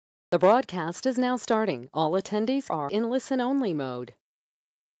The broadcast is now starting. All attendees are in listen-only mode.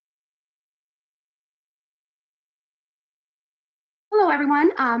 Hello,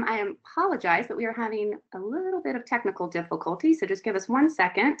 everyone. I apologize, but we are having a little bit of technical difficulty, so just give us 1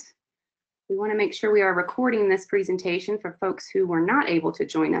 second. We want to make sure we are recording this presentation for folks who were not able to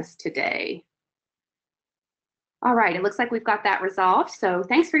join us today. All right, it looks like we've got that resolved. So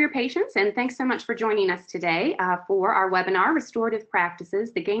thanks for your patience, and thanks so much for joining us today for our webinar, Restorative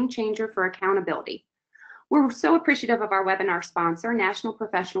Practices, the Game Changer for Accountability. We're so appreciative of our webinar sponsor, National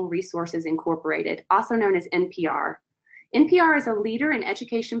Professional Resources Incorporated, also known as NPR. NPR is a leader in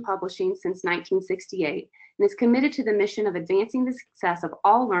education publishing since 1968 and is committed to the mission of advancing the success of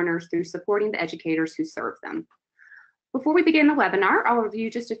all learners through supporting the educators who serve them. Before we begin the webinar, I'll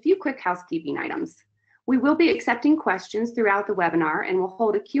review just a few quick housekeeping items. We will be accepting questions throughout the webinar, and we'll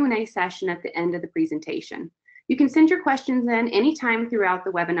hold a Q&A session at the end of the presentation. You can send your questions in anytime throughout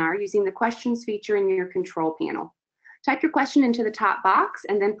the webinar using the questions feature in your control panel. Type your question into the top box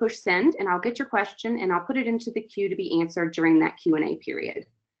and then push send, and I'll get your question and I'll put it into the queue to be answered during that Q&A period.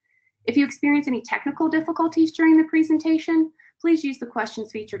 If you experience any technical difficulties during the presentation, please use the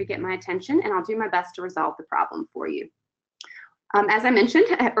questions feature to get my attention, and I'll do my best to resolve the problem for you. As I mentioned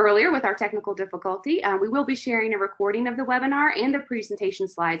earlier with our technical difficulty, we will be sharing a recording of the webinar and the presentation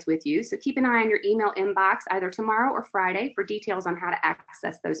slides with you, so keep an eye on your email inbox either tomorrow or Friday for details on how to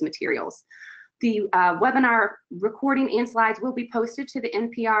access those materials. The webinar recording and slides will be posted to the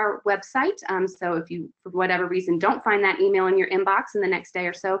NPR website, so if you, for whatever reason, don't find that email in your inbox in the next day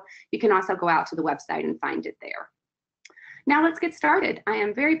or so, you can also go out to the website and find it there. Now let's get started. I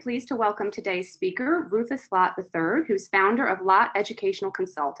am very pleased to welcome today's speaker, Rufus Lott III, who's founder of Lott Educational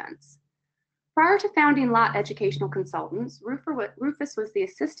Consultants. Prior to founding Lott Educational Consultants, Rufus was the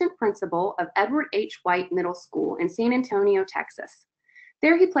assistant principal of Edward H. White Middle School in San Antonio, Texas.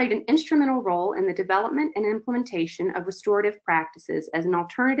 There he played an instrumental role in the development and implementation of restorative practices as an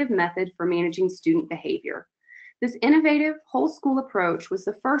alternative method for managing student behavior. This innovative whole school approach was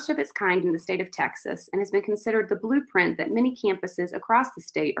the first of its kind in the state of Texas and has been considered the blueprint that many campuses across the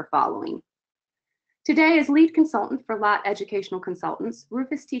state are following. Today, as lead consultant for Lott Educational Consultants,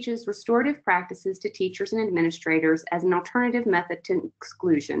 Rufus teaches restorative practices to teachers and administrators as an alternative method to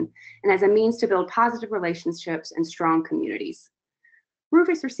exclusion and as a means to build positive relationships and strong communities.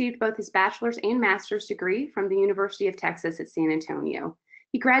 Rufus received both his bachelor's and master's degree from the University of Texas at San Antonio.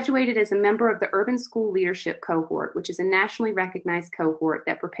 He graduated as a member of the Urban School Leadership Cohort, which is a nationally recognized cohort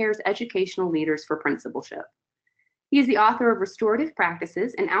that prepares educational leaders for principalship. He is the author of Restorative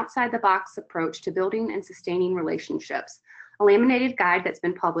Practices, an outside-the-box approach to building and sustaining relationships, a laminated guide that's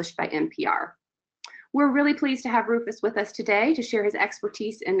been published by NPR. We're really pleased to have Rufus with us today to share his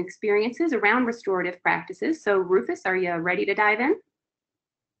expertise and experiences around restorative practices. So Rufus, are you ready to dive in?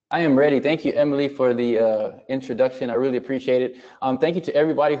 I am ready. Thank you, Emily, for the introduction. I really appreciate it. Thank you to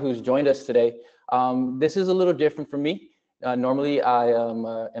everybody who's joined us today. This is a little different for me. Normally, I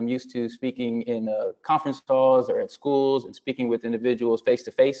am used to speaking in conference calls or at schools and speaking with individuals face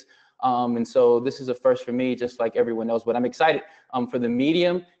to face. And so this is a first for me, just like everyone else. But I'm excited for the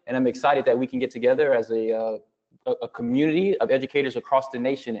medium, and I'm excited that we can get together as a community of educators across the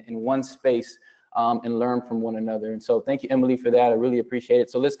nation in one space and learn from one another. And so thank you, Emily, for that. I really appreciate it.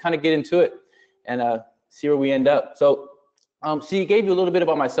 So let's kind of get into it and see where we end up. So she gave you a little bit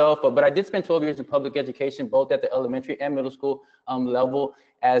about myself, but I did spend 12 years in public education, both at the elementary and middle school level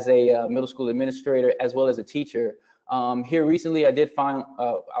as a middle school administrator, as well as a teacher. Here recently, I did find,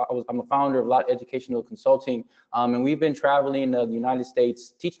 I'm a founder of Lott Educational Consulting, and we've been traveling the United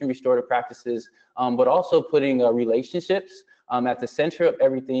States teaching restorative practices, but also putting relationships at the center of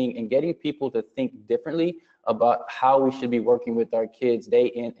everything and getting people to think differently about how we should be working with our kids day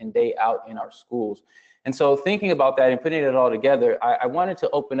in and day out in our schools. And so thinking about that and putting it all together, I wanted to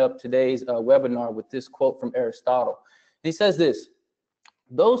open up today's webinar with this quote from Aristotle. He says this: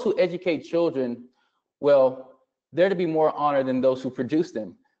 "Those who educate children, well, they're to be more honored than those who produce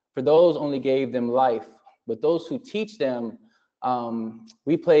them, for those only gave them life. But those who teach them,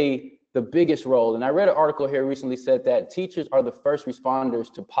 we play the biggest role." And I read an article here recently said that teachers are the first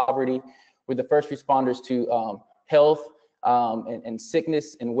responders to poverty. We're the first responders to health and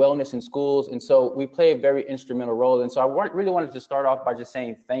sickness and wellness in schools. And so we play a very instrumental role. And so I really wanted to start off by just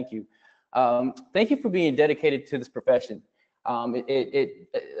saying thank you. Thank you for being dedicated to this profession.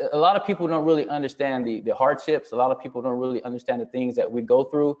 A lot of people don't really understand the hardships. A lot of people don't really understand the things that we go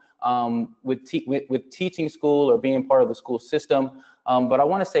through with teaching school or being part of the school system. But I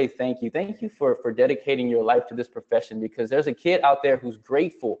want to say thank you. Thank you for dedicating your life to this profession, because there's a kid out there who's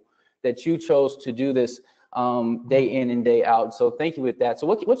grateful that you chose to do this day in and day out. So thank you with that. So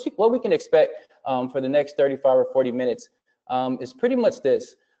what we can expect for the next 35 or 40 minutes is pretty much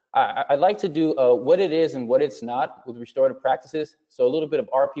this. I'd like to do what it is and what it's not with restorative practices. So a little bit of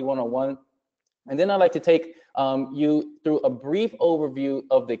RP 101. And then I'd like to take you through a brief overview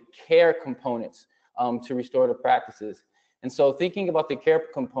of the care components to restorative practices. And so thinking about the care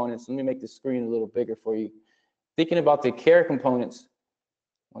components, let me make the screen a little bigger for you. Thinking about the care components,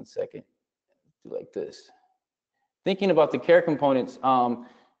 one second, do like this. Thinking about the care components,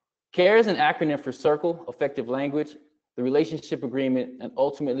 CARE is an acronym for Circle, Effective Language, the Relationship Agreement, and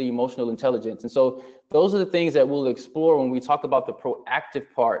ultimately Emotional Intelligence. And so those are the things that we'll explore when we talk about the proactive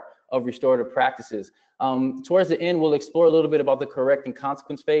part of restorative practices. Towards the end, we'll explore a little bit about the correct and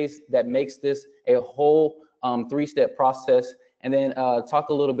consequence phase that makes this a whole three-step process, and then talk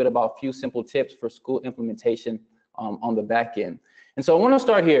a little bit about a few simple tips for school implementation on the back end. And so I want to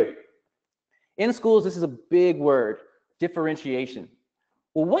start here. In schools, this is a big word, differentiation.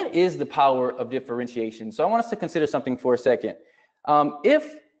 Well, what is the power of differentiation? So I want us to consider something for a second.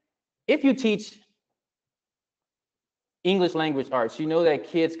 If you teach English language arts, you know that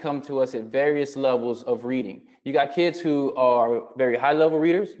kids come to us at various levels of reading. You got kids who are very high level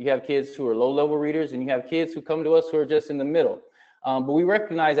readers, you have kids who are low level readers, and you have kids who come to us who are just in the middle. But we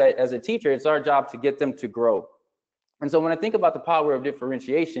recognize that as a teacher, it's our job to get them to grow. And so when I think about the power of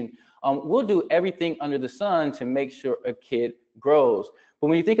differentiation, we'll do everything under the sun to make sure a kid grows. But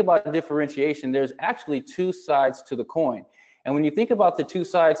when you think about differentiation, there's actually two sides to the coin. And when you think about the two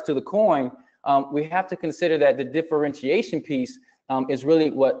sides to the coin, we have to consider that the differentiation piece is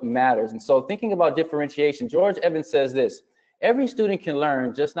really what matters. And so thinking about differentiation, George Evans says this: every student can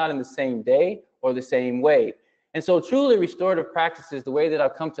learn, just not in the same day or the same way. And so truly restorative practices, the way that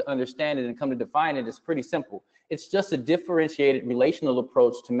I've come to understand it and come to define it, is pretty simple. It's just a differentiated relational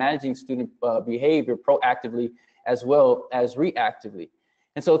approach to managing student behavior proactively as well as reactively.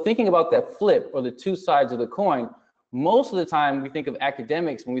 And so thinking about that flip, or the two sides of the coin, most of the time we think of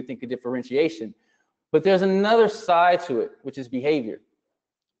academics when we think of differentiation, but there's another side to it, which is behavior.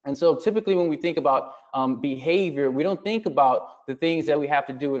 And so typically when we think about behavior, we don't think about the things that we have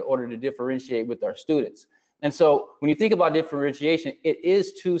to do in order to differentiate with our students. And so when you think about differentiation, it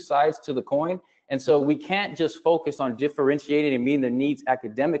is two sides to the coin. And so we can't just focus on differentiating and meeting their needs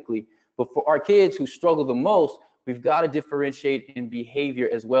academically, but for our kids who struggle the most, we've got to differentiate in behavior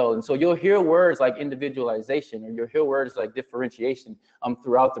as well. And so you'll hear words like individualization, or you'll hear words like differentiation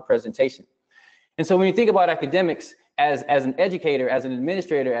throughout the presentation. And so when you think about academics, as an educator, as an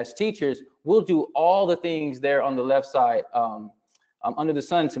administrator, as teachers, we'll do all the things there on the left side under the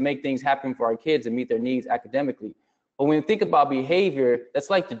sun to make things happen for our kids and meet their needs academically. But when you think about behavior, that's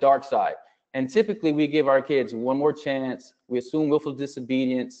like the dark side. And typically we give our kids one more chance, we assume willful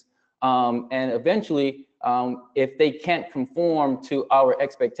disobedience, and eventually, if they can't conform to our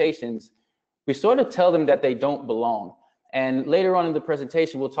expectations, we sort of tell them that they don't belong. And later on in the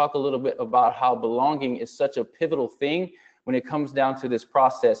presentation, we'll talk a little bit about how belonging is such a pivotal thing when it comes down to this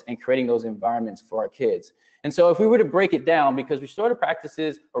process and creating those environments for our kids. And so if we were to break it down, because restorative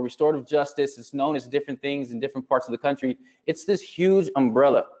practices or restorative justice is known as different things in different parts of the country, it's this huge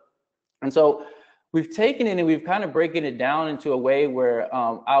umbrella. And so we've taken it and we've kind of breaking it down into a way where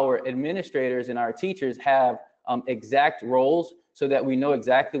our administrators and our teachers have exact roles, so that we know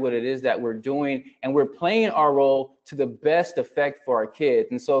exactly what it is that we're doing, and we're playing our role to the best effect for our kids.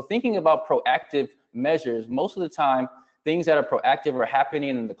 And so thinking about proactive measures, most of the time, things that are proactive are happening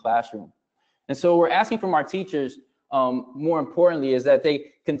in the classroom. And so we're asking from our teachers, more importantly, is that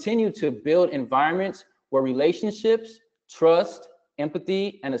they continue to build environments where relationships, trust,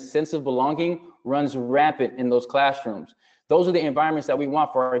 empathy, and a sense of belonging runs rampant in those classrooms. Those are the environments that we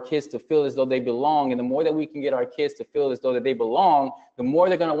want for our kids to feel as though they belong. And the more that we can get our kids to feel as though that they belong, the more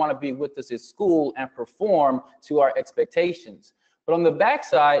they're going to want to be with us at school and perform to our expectations. But on the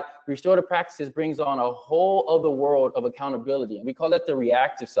backside, restorative practices brings on a whole other world of accountability. And we call that the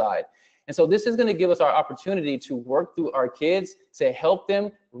reactive side. And so this is going to give us our opportunity to work through our kids to help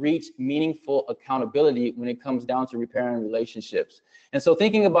them reach meaningful accountability when it comes down to repairing relationships. And so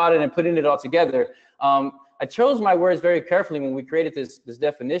thinking about it and putting it all together, I chose my words very carefully when we created this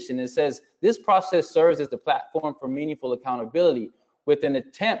definition. It says, this process serves as the platform for meaningful accountability with an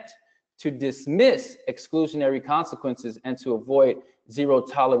attempt to dismiss exclusionary consequences and to avoid zero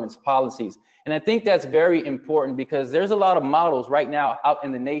tolerance policies. And I think that's very important, because there's a lot of models right now out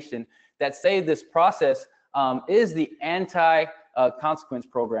in the nation that say this process is the anti-consequence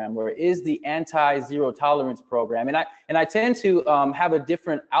program, or is the anti-zero tolerance program. And I tend to have a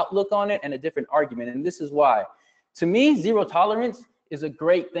different outlook on it and a different argument. And this is why. To me, zero tolerance is a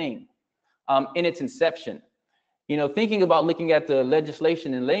great thing. in its inception. Thinking about looking at the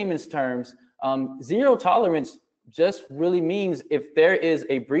legislation in layman's terms, zero tolerance just really means if there is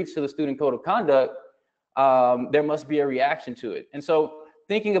a breach to the student code of conduct, there must be a reaction to it. And so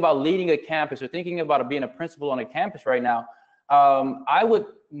thinking about leading a campus or thinking about being a principal on a campus right now, I would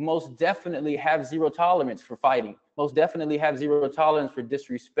most definitely have zero tolerance for fighting, most definitely have zero tolerance for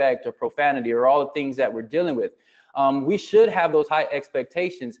disrespect or profanity or all the things that we're dealing with. We should have those high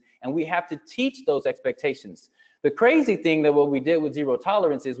expectations, and we have to teach those expectations. The crazy thing that what we did with zero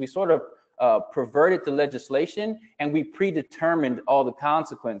tolerance is we sort of perverted the legislation and we predetermined all the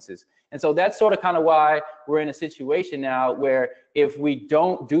consequences. And so that's sort of kind of why we're in a situation now where if we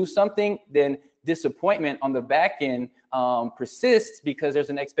don't do something, then disappointment on the back end persists because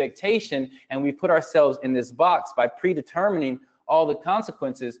there's an expectation, and we put ourselves in this box by predetermining all the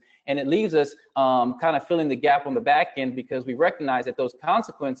consequences, and it leaves us kind of filling the gap on the back end because we recognize that those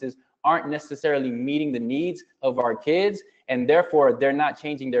consequences aren't necessarily meeting the needs of our kids, and therefore they're not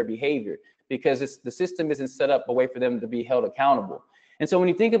changing their behavior because the system isn't set up a way for them to be held accountable. And so when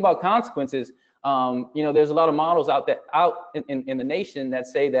you think about consequences, there's a lot of models out in the nation that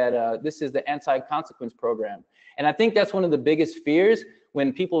say that this is the anti-consequence program. And I think that's one of the biggest fears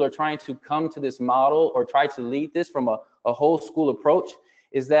when people are trying to come to this model or try to lead this from a whole school approach,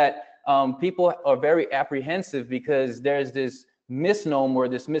 is that people are very apprehensive because there's this misnomer or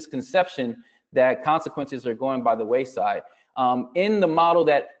this misconception that consequences are going by the wayside. In the model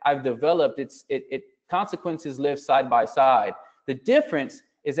that I've developed, consequences live side by side. The difference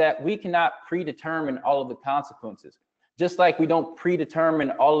is that we cannot predetermine all of the consequences. Just like we don't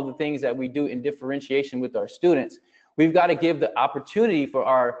predetermine all of the things that we do in differentiation with our students, we've got to give the opportunity for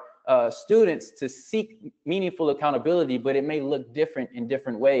our students to seek meaningful accountability, but it may look different in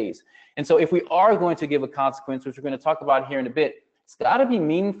different ways. And so if we are going to give a consequence, which we're going to talk about here in a bit, it's got to be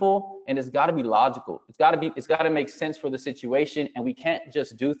meaningful and it's got to be logical. It's got to make sense for the situation, and we can't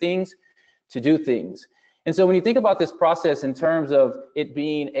just do things to do things. And so when you think about this process in terms of it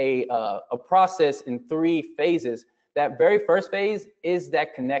being a process in 3 phases, that very first phase is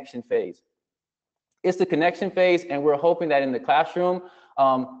that connection phase. It's the connection phase, and we're hoping that in the classroom,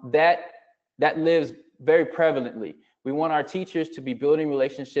 that lives very prevalently. We want our teachers to be building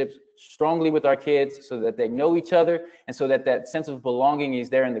relationships strongly with our kids so that they know each other and so that that sense of belonging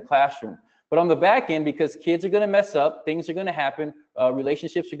is there in the classroom. But on the back end, because kids are going to mess up, things are going to happen,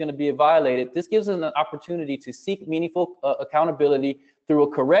 relationships are going to be violated, this gives us an opportunity to seek meaningful accountability through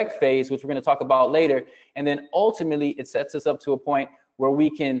a correct phase, which we're going to talk about later. And then ultimately, it sets us up to a point where we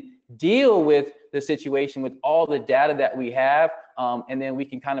can deal with the situation with all the data that we have, and then we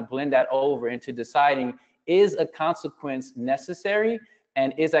can kind of blend that over into deciding, is a consequence necessary?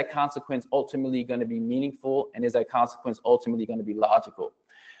 And is that consequence ultimately going to be meaningful? And is that consequence ultimately going to be logical?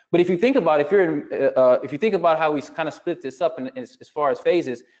 But if you think about if you think about how we kind of split this up as far as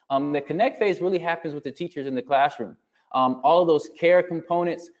phases, the connect phase really happens with the teachers in the classroom. All of those care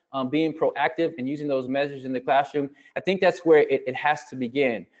components, being proactive and using those measures in the classroom, I think that's where it has to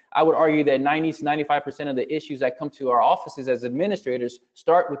begin. I would argue that 90 to 95% of the issues that come to our offices as administrators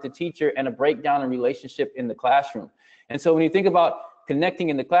start with the teacher and a breakdown in relationship in the classroom. And so when you think about connecting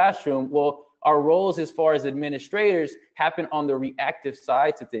in the classroom, well, our roles as far as administrators happen on the reactive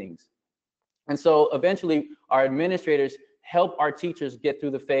side to things. And so eventually our administrators help our teachers get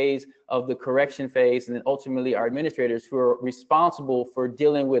through the phase of the correction phase, and then ultimately our administrators who are responsible for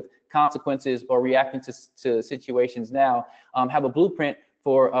dealing with consequences or reacting to situations now have a blueprint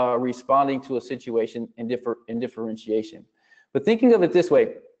for responding to a situation in differentiation. But thinking of it this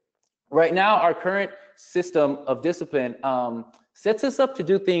way, right now our current system of discipline sets us up to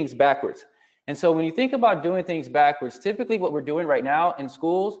do things backwards. And so when you think about doing things backwards, typically what we're doing right now in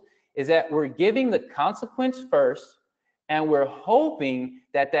schools is that we're giving the consequence first, and we're hoping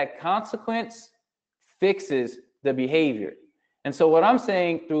that that consequence fixes the behavior. And so what I'm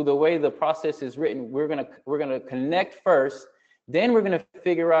saying, through the way the process is written, we're gonna connect first, then we're gonna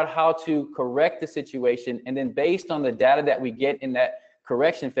figure out how to correct the situation, and then based on the data that we get in that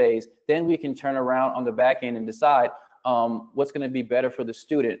correction phase, then we can turn around on the back end and decide what's gonna be better for the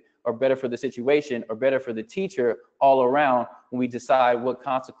student, or better for the situation, or better for the teacher all around, when we decide what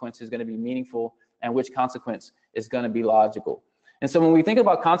consequence is gonna be meaningful and which consequence is gonna be logical. And so when we think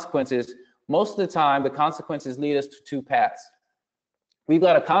about consequences, most of the time, the consequences lead us to 2 paths. We've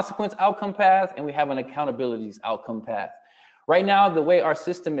got a consequence outcome path, and we have an accountabilities outcome path. Right now, the way our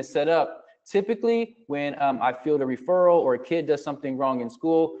system is set up, typically when I field a referral or a kid does something wrong in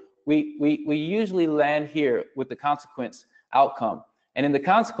school, we usually land here with the consequence outcome. And in the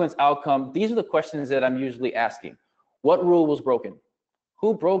consequence outcome, these are the questions that I'm usually asking. What rule was broken?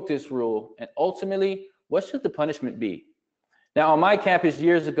 who broke this rule, and ultimately, what should the punishment be? Now, on my campus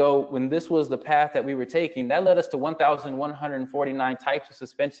years ago, when this was the path that we were taking, that led us to 1,149 types of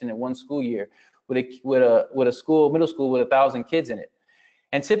suspension in one school year, with a school, middle school with 1,000 kids in it.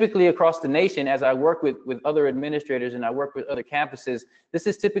 And typically across the nation, as I work with other administrators and I work with other campuses, this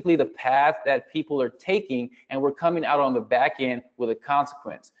is typically the path that people are taking, and we're coming out on the back end with a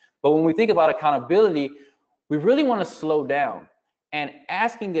consequence. But when we think about accountability, we really want to slow down, and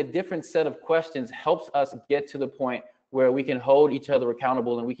asking a different set of questions helps us get to the point where we can hold each other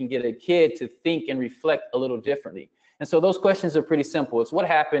accountable and we can get a kid to think and reflect a little differently. And so those questions are pretty simple. It's what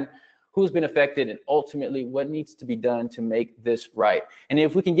happened, who's been affected, and ultimately what needs to be done to make this right. And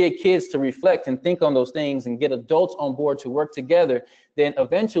if we can get kids to reflect and think on those things and get adults on board to work together, then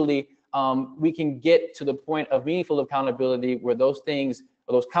eventually we can get to the point of meaningful accountability where those things,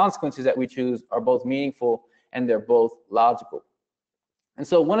 or those consequences that we choose, are both meaningful and they're both logical. And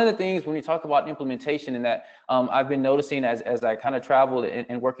so one of the things when we talk about implementation, and that I've been noticing as I kind of travel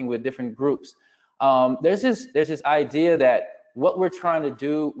and working with different groups, there's this idea that what we're trying to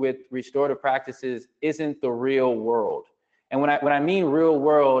do with restorative practices isn't the real world. And when I mean real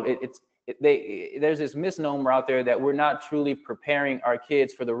world, there's this misnomer out there that we're not truly preparing our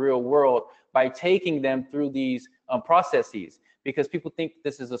kids for the real world by taking them through these processes, because people think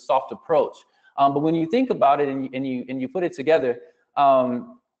this is a soft approach. But when you think about it and you put it together,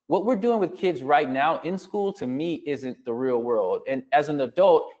 what we're doing with kids right now in school, to me, isn't the real world. And as an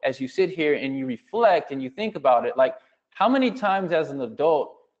adult, as you sit here and you reflect and you think about it, like, how many times as an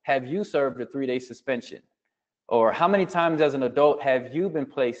adult have you served a 3-day suspension? Or how many times as an adult have you been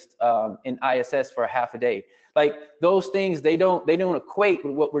placed in ISS for a half a day? Like, those things, they don't equate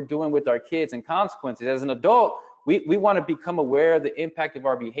with what we're doing with our kids and consequences. As an adult, we want to become aware of the impact of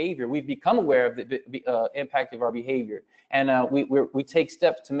our behavior. We've become aware of the impact of our behavior, and we take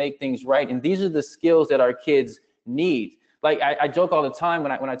steps to make things right. And these are the skills that our kids need. Like, I joke all the time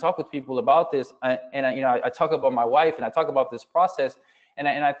when I talk with people about this, I talk about my wife and I talk about this process, and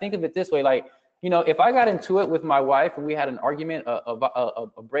I think of it this way, like, if I got into it with my wife and we had an argument,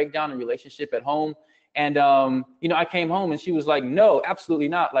 a breakdown in relationship at home, and I came home and she was like, no, absolutely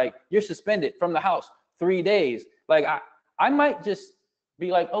not. Like, you're suspended from the house 3 days. Like, I might just be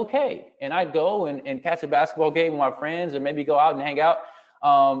like, okay, and I'd go and catch a basketball game with my friends, or maybe go out and hang out.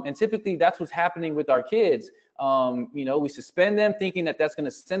 And typically that's what's happening with our kids. We suspend them thinking that that's going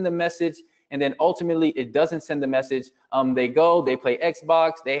to send the message, and then ultimately it doesn't send the message. They go, they play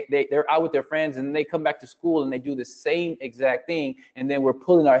Xbox, they're out with their friends, and then they come back to school and they do the same exact thing, and then we're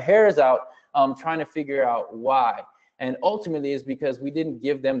pulling our hairs out trying to figure out why. And ultimately it's because we didn't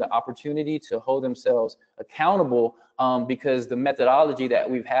give them the opportunity to hold themselves accountable, because the methodology that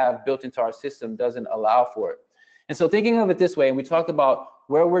we have built into our system doesn't allow for it. And so thinking of it this way, and we talked about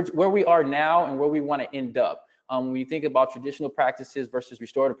where we are now and where we want to end up. When you think about traditional practices versus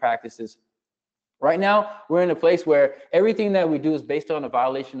restorative practices, right now we're in a place where everything that we do is based on a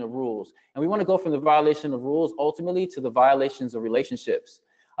violation of rules. And we want to go from the violation of rules ultimately to the violations of relationships.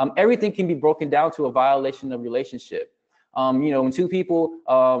 Everything can be broken down to a violation of relationship. When two people,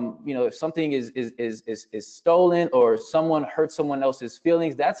 if something is stolen or someone hurts someone else's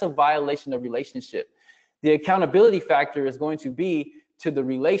feelings, that's a violation of relationship. The accountability factor is going to be to the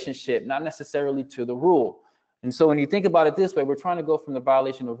relationship, not necessarily to the rule. And so when you think about it this way, we're trying to go from the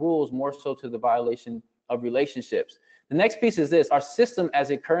violation of rules more so to the violation of relationships. The next piece is this: our system as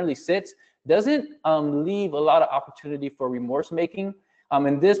it currently sits doesn't leave a lot of opportunity for remorse making.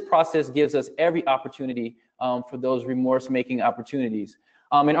 And this process gives us every opportunity for those remorse-making opportunities.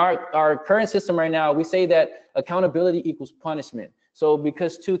 In our current system right now, we say that accountability equals punishment. So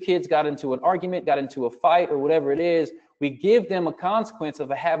because two kids got into an argument, got into a fight, or whatever it is, we give them a consequence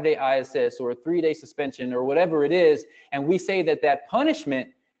of a half-day ISS or a 3-day suspension or whatever it is, and we say that that punishment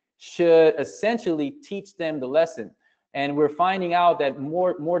should essentially teach them the lesson. And we're finding out that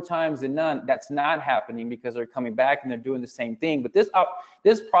more times than none, that's not happening, because they're coming back and they're doing the same thing. But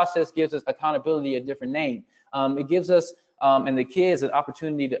this process gives us accountability a different name. It gives us and the kids an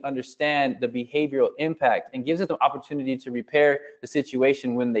opportunity to understand the behavioral impact, and gives us the opportunity to repair the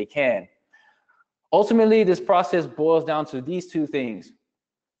situation when they can. Ultimately, this process boils down to these two things.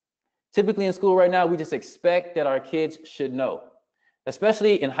 Typically in school right now, we just expect that our kids should know.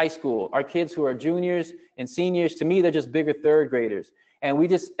 Especially in high school, our kids who are juniors and seniors, to me, they're just bigger third graders. And we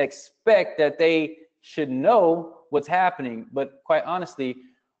just expect that they should know what's happening. But quite honestly,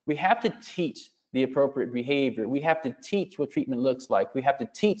 we have to teach the appropriate behavior. We have to teach what treatment looks like. We have to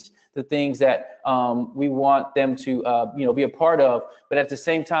teach the things that we want them to be a part of, but at the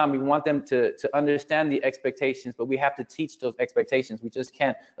same time, we want them to understand the expectations, but we have to teach those expectations. We just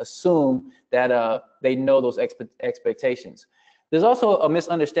can't assume that they know those expectations. There's also a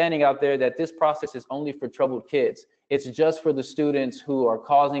misunderstanding out there that this process is only for troubled kids. It's just for the students who are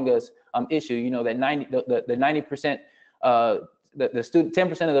causing us issue. You know, that 90%, the student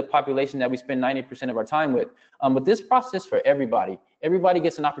 10% of the population that we spend 90% of our time with. But this process for everybody. Everybody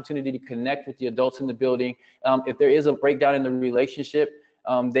gets an opportunity to connect with the adults in the building. If there is a breakdown in the relationship,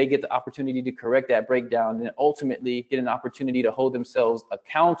 they get the opportunity to correct that breakdown and ultimately get an opportunity to hold themselves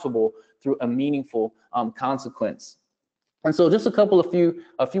accountable through a meaningful consequence. And so just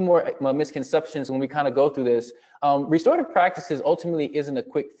a few more misconceptions when we kind of go through this. Restorative practices ultimately isn't a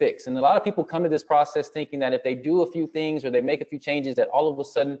quick fix. And a lot of people come to this process thinking that if they do a few things or they make a few changes, that all of a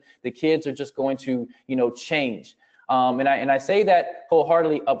sudden the kids are just going to, change. And I say that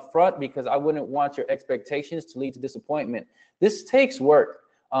wholeheartedly up front because I wouldn't want your expectations to lead to disappointment. This takes work.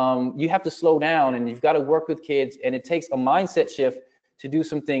 You have to slow down and you've got to work with kids, and it takes a mindset shift to do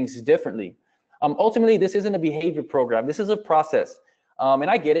some things differently. Ultimately, this isn't a behavior program. This is a process.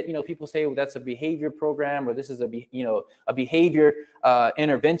 And I get it. People say, well, that's a behavior program, or this is a behavior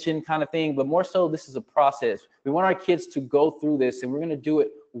intervention kind of thing. But more so, this is a process. We want our kids to go through this, and we're going to do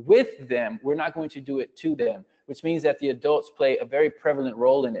it with them. We're not going to do it to them, which means that the adults play a very prevalent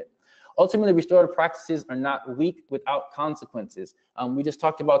role in it. Ultimately, restorative practices are not weak without consequences. We just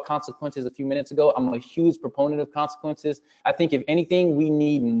talked about consequences a few minutes ago. I'm a huge proponent of consequences. I think if anything, we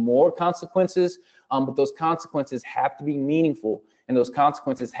need more consequences, but those consequences have to be meaningful, and those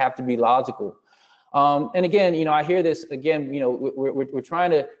consequences have to be logical. And again, I hear this again, we're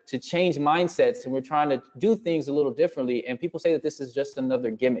trying to change mindsets, and we're trying to do things a little differently, and people say that this is just another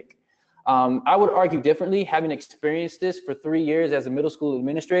gimmick. I would argue differently, having experienced this for 3 years as a middle school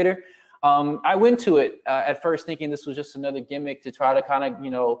administrator. I went to it at first thinking this was just another gimmick to try to kind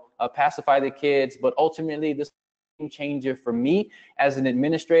of, pacify the kids, but ultimately this was a game changer for me as an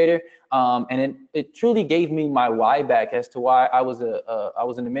administrator, and it truly gave me my why back as to why I was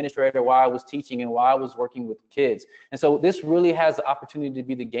an administrator, why I was teaching, and why I was working with kids. And so this really has the opportunity to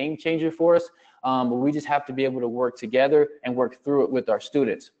be the game changer for us, but we just have to be able to work together and work through it with our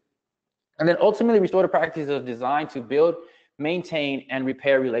students. And then ultimately, restorative practices are designed to build, maintain, and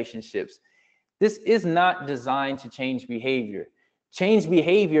repair relationships. This is not designed to change behavior. Change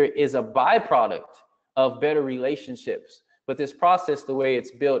behavior is a byproduct of better relationships. But this process, the way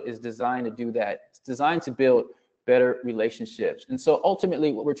it's built, is designed to do that. It's designed to build better relationships. And so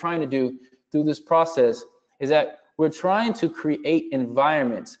ultimately, what we're trying to do through this process is that we're trying to create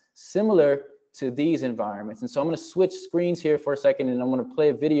environments similar to these environments. And so I'm going to switch screens here for a second, and I'm going to play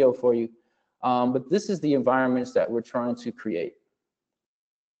a video for you. But this is the environments that we're trying to create.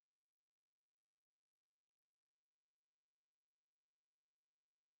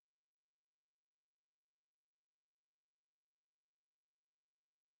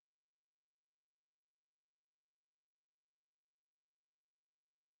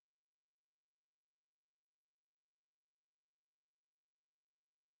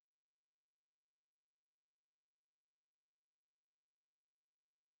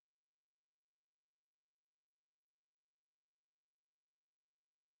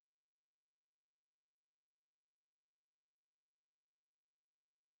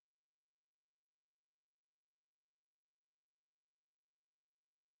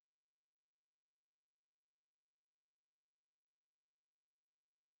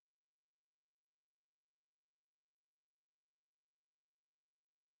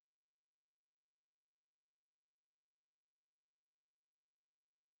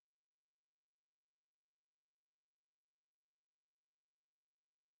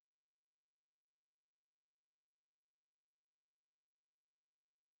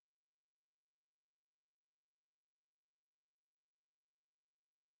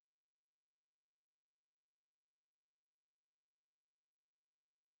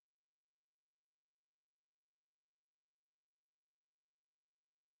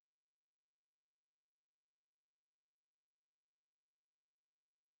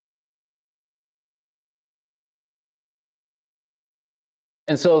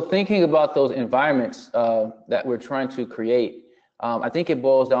 And so thinking about those environments that we're trying to create, I think it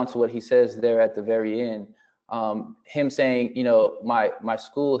boils down to what he says there at the very end. Him saying, my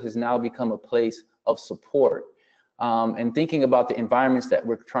school has now become a place of support. And thinking about the environments that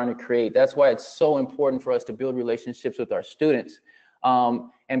we're trying to create. That's why it's so important for us to build relationships with our students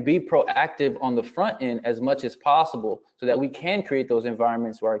and be proactive on the front end as much as possible so that we can create those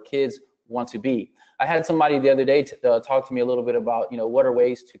environments where our kids want to be. I had somebody the other day talk to me a little bit about, what are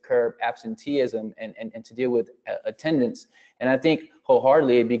ways to curb absenteeism and to deal with attendance. And I think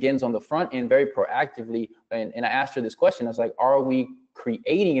wholeheartedly it begins on the front end very proactively. And I asked her this question. I was like, are we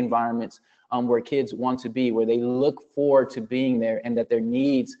creating environments where kids want to be, where they look forward to being there, and that their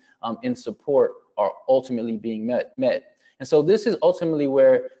needs and support are ultimately being met? And so this is ultimately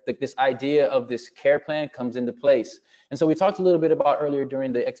where this idea of this care plan comes into place. And so we talked a little bit about earlier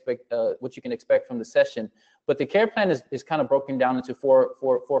during the what you can expect from the session, but the care plan is kind of broken down into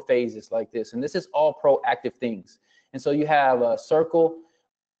four phases like this. And this is all proactive things. And so you have a circle,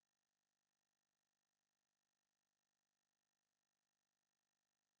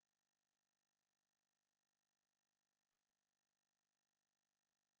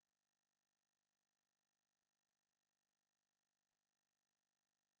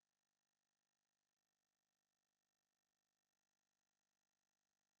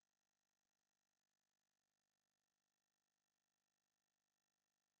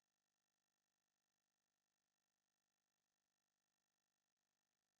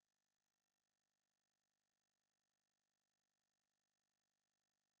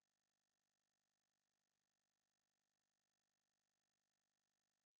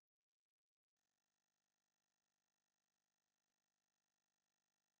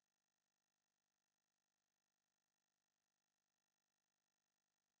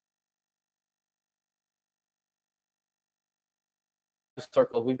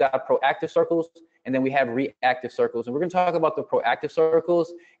 circles. We've got proactive circles, and then we have reactive circles. And we're going to talk about the proactive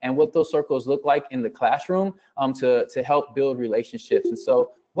circles and what those circles look like in the classroom to help build relationships. And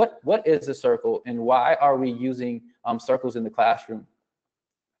so what is a circle, and why are we using circles in the classroom?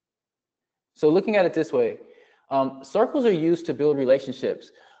 So looking at it this way, circles are used to build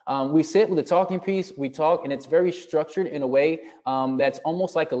relationships. We sit with a talking piece, we talk, and it's very structured in a way that's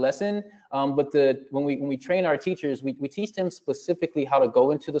almost like a lesson. But when we train our teachers, we teach them specifically how to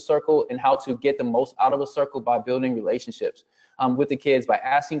go into the circle and how to get the most out of a circle by building relationships with the kids, by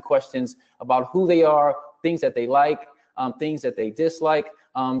asking questions about who they are, things that they like, things that they dislike,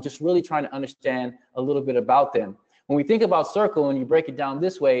 just really trying to understand a little bit about them. When we think about circle and you break it down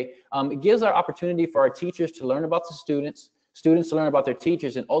this way, it gives our opportunity for our teachers to learn about the students to learn about their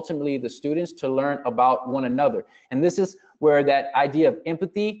teachers, and ultimately the students to learn about one another. And this is where that idea of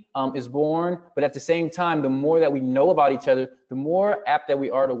empathy is born. But at the same time, the more that we know about each other, the more apt that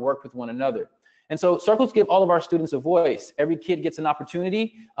we are to work with one another. And so circles give all of our students a voice. Every kid gets an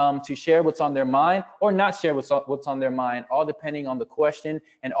opportunity to share what's on their mind, or not share what's on their mind, all depending on the question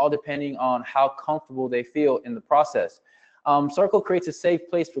and all depending on how comfortable they feel in the process. Circle creates a safe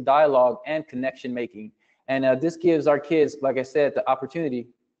place for dialogue and connection making. And this gives our kids, like I said, the opportunity.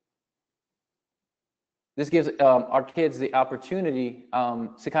 This gives our kids the opportunity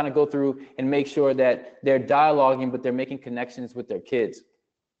to kind of go through and make sure that they're dialoguing, but they're making connections with their kids.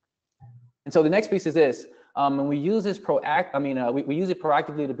 And so the next piece is this. And we use this we use it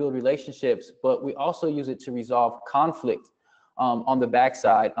proactively to build relationships, but we also use it to resolve conflict on the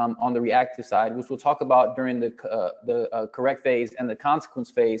backside, on the reactive side, which we'll talk about during the correct phase and the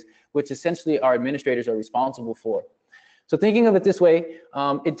consequence phase, which essentially our administrators are responsible for. So thinking of it this way,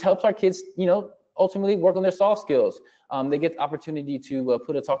 it helps our kids, ultimately work on their soft skills. They get the opportunity to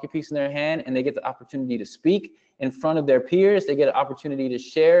put a talking piece in their hand, and they get the opportunity to speak in front of their peers. They get an opportunity to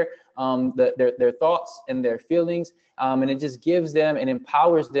share their thoughts and their feelings, and it just gives them and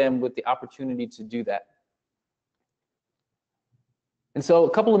empowers them with the opportunity to do that. And so a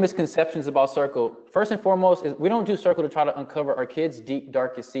couple of misconceptions about circle. First and foremost is we don't do circle to try to uncover our kids' deep,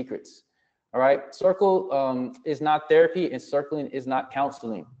 darkest secrets. All right, circle is not therapy, and circling is not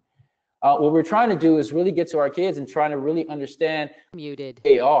counseling. What we're trying to do is really get to our kids and trying to really understand who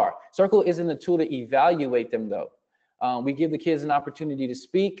they are. Circle isn't a tool to evaluate them, though. We give the kids an opportunity to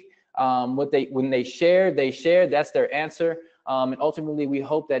speak. When they share, that's their answer. And ultimately, we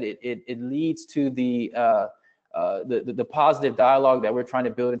hope that it leads to the positive dialogue that we're trying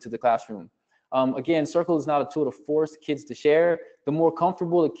to build into the classroom. Again, circle is not a tool to force kids to share. The more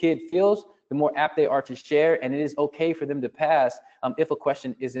comfortable a kid feels, the more apt they are to share, and it is okay for them to pass if a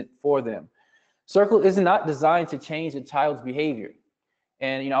question isn't for them. Circle is not designed to change a child's behavior.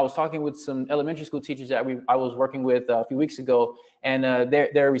 And I was talking with some elementary school teachers that I was working with a few weeks ago, and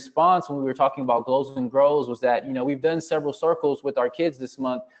their response when we were talking about glows and grows was that we've done several circles with our kids this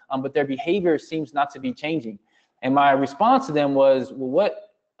month, but their behavior seems not to be changing. And my response to them was, well,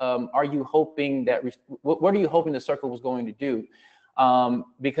 what are you hoping the circle was going to do?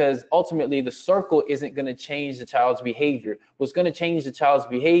 because ultimately the circle isn't going to change the child's behavior. What's going to change the child's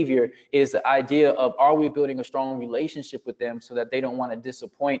behavior is the idea of, are we building a strong relationship with them so that they don't want to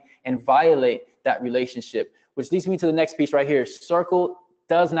disappoint and violate that relationship? Which leads me to the next piece right here. Circle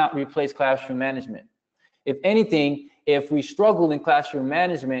does not replace classroom management. If anything, if we struggle in classroom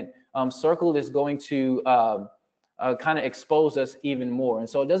management, circle is going to kind of expose us even more. And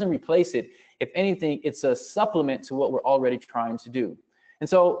so it doesn't replace it. If anything, it's a supplement to what we're already trying to do. And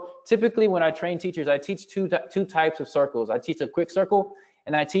so typically when I train teachers, I teach two types of circles. I teach a quick circle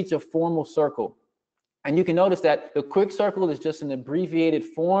and I teach a formal circle. And you can notice that the quick circle is just an abbreviated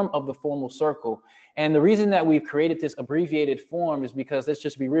form of the formal circle. And the reason that we've created this abbreviated form is because, let's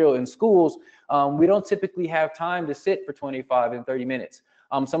just be real, in schools, we don't typically have time to sit for 25 and 30 minutes.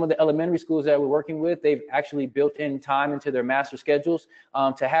 Some of the elementary schools that we're working with, they've actually built in time into their master schedules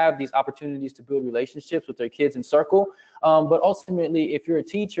to have these opportunities to build relationships with their kids in circle. But ultimately, if you're a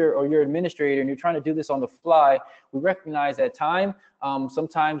teacher or you're an administrator and you're trying to do this on the fly, we recognize that time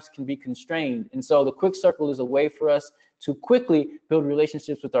sometimes can be constrained. And so the quick circle is a way for us to quickly build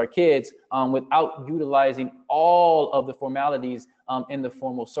relationships with our kids without utilizing all of the formalities in the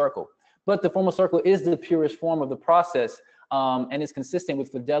formal circle. But the formal circle is the purest form of the process. And it's consistent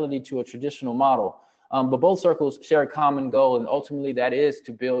with fidelity to a traditional model. But both circles share a common goal, and ultimately that is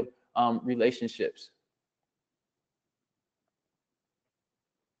to build relationships.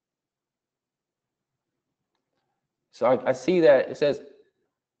 So I see that it says,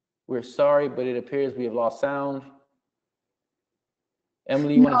 we're sorry, but it appears we have lost sound.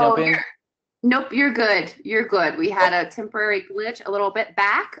 Emily, you want to jump in? Nope, you're good. You're good. We had a temporary glitch a little bit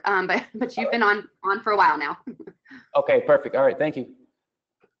back, but you've been on for a while now. Okay, perfect. All right, thank you.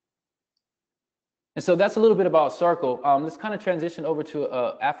 And so that's a little bit about circle. Let's kind of transition over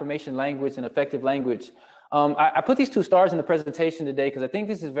to affirmation language and effective language. I put these 2 stars in the presentation today because I think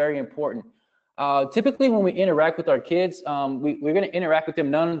this is very important. Typically, when we interact with our kids, we're going to interact with them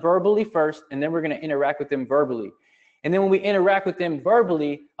non-verbally first, and then we're going to interact with them verbally. And then when we interact with them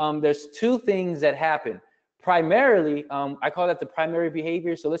verbally, there's 2 things that happen. Primarily, I call that the primary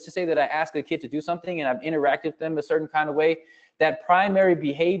behavior. So let's just say that I ask a kid to do something and I've interacted with them a certain kind of way. That primary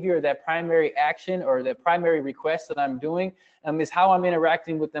behavior, that primary action, or that primary request that I'm doing is how I'm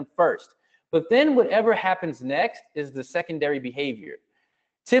interacting with them first. But then whatever happens next is the secondary behavior.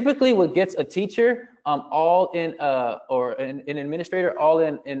 Typically, what gets a teacher all in, or an administrator all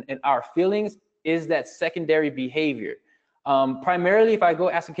in our feelings is that secondary behavior. Primarily, if I go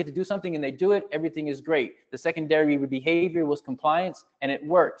ask a kid to do something and they do it, everything is great. The secondary behavior was compliance and it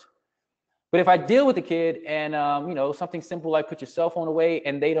worked. But if I deal with the kid and something simple like put your cell phone away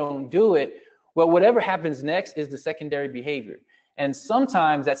and they don't do it, well, whatever happens next is the secondary behavior. And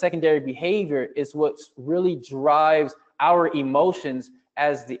sometimes that secondary behavior is what really drives our emotions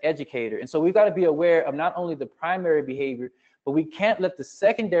as the educator. And so we've got to be aware of not only the primary behavior, but we can't let the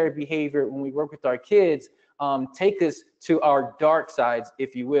secondary behavior when we work with our kids take us to our dark sides,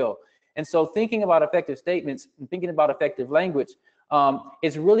 if you will. And so thinking about effective statements and thinking about effective language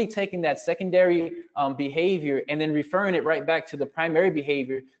is really taking that secondary behavior and then referring it right back to the primary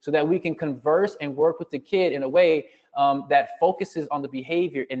behavior so that we can converse and work with the kid in a way that focuses on the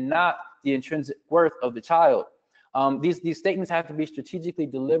behavior and not the intrinsic worth of the child. These statements have to be strategically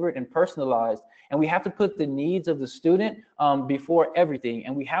delivered and personalized, and we have to put the needs of the student before everything,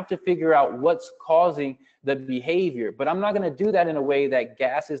 and we have to figure out what's causing the behavior. But I'm not going to do that in a way that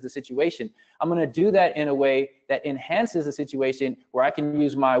gasses the situation. I'm going to do that in a way that enhances the situation where I can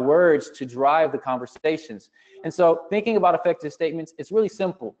use my words to drive the conversations. And so thinking about effective statements, it's really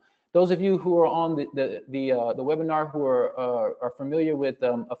simple. Those of you who are on the webinar who are familiar with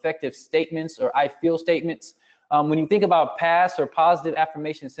effective statements or I feel statements, when you think about past or positive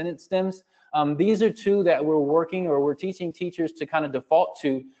affirmation sentence stems, these are 2 that we're teaching teachers to kind of default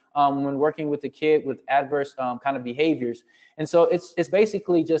to when working with the kid with adverse kind of behaviors. And so it's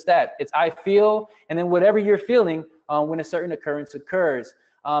basically just that. It's I feel, and then whatever you're feeling when a certain occurrence occurs.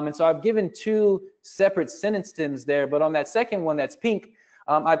 And so I've given 2 separate sentence stems there, but on that second one that's pink,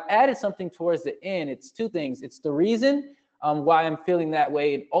 I've added something towards the end. It's 2 things. It's the reason why I'm feeling that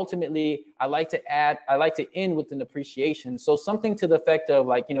way, and ultimately I like to end with an appreciation. So something to the effect of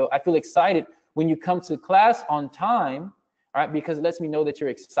like, I feel excited when you come to class on time, all right, because it lets me know that you're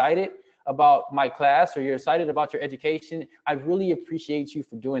excited about my class or you're excited about your education. I really appreciate you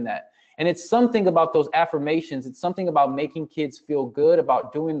for doing that. And it's something about those affirmations. It's something about making kids feel good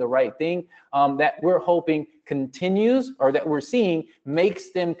about doing the right thing that we're hoping continues, or that we're seeing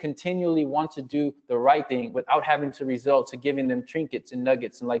makes them continually want to do the right thing without having to resort to giving them trinkets and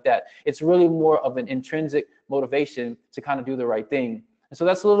nuggets and like that. It's really more of an intrinsic motivation to kind of do the right thing. And so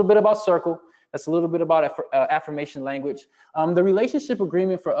that's a little bit about circle. That's a little bit about affirmation language. The relationship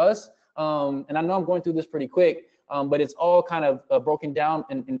agreement for us, and I know I'm going through this pretty quick, but it's all kind of broken down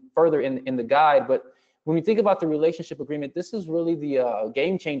and further in the guide. But when we think about the relationship agreement, this is really the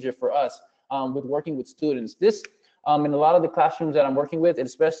game changer for us with working with students. This, in a lot of the classrooms that I'm working with, and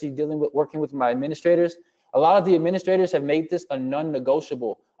especially working with my administrators, a lot of the administrators have made this a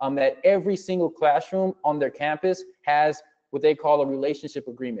non-negotiable, that every single classroom on their campus has what they call a relationship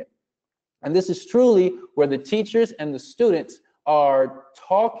agreement. And this is truly where the teachers and the students are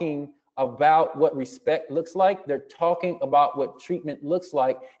talking about what respect looks like. They're talking about what treatment looks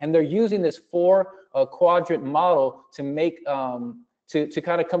like, and they're using this quadrant model to make to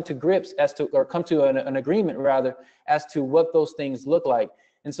kind of come to grips as to, or come to an agreement rather, as to what those things look like.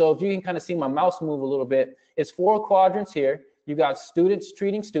 And so if you can kind of see my mouse move a little bit, it's 4 quadrants here. You got students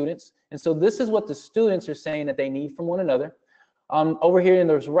treating students, and so this is what the students are saying that they need from one another. Over here in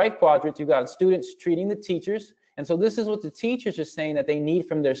those right quadrants, you got students treating the teachers. And so this is what the teachers are saying that they need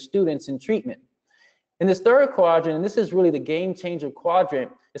from their students in treatment. In this third quadrant, and this is really the game changer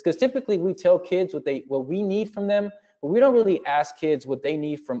quadrant, is because typically we tell kids what we need from them, but we don't really ask kids what they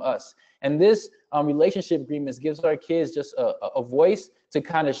need from us. And this relationship agreement gives our kids just a voice to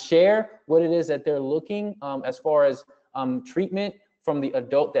kind of share what it is that they're looking as far as treatment from the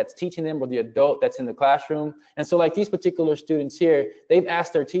adult that's teaching them, or the adult that's in the classroom. And so like these particular students here, they've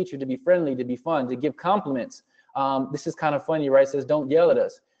asked their teacher to be friendly, to be fun, to give compliments. This is kind of funny, right? It says, don't yell at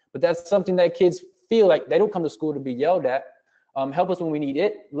us. But that's something that kids feel like they don't come to school to be yelled at. Help us when we need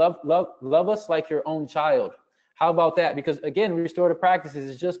it. Love us like your own child. How about that? Because again, restorative practices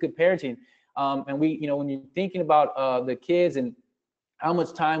is just good parenting. And we, when you're thinking about the kids and how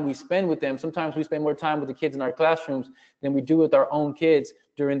much time we spend with them, sometimes we spend more time with the kids in our classrooms than we do with our own kids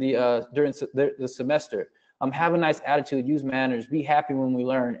during the semester. Have a nice attitude, use manners, be happy when we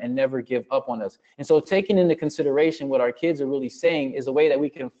learn, and never give up on us. And so taking into consideration what our kids are really saying is a way that we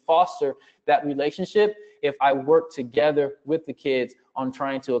can foster that relationship if I work together with the kids on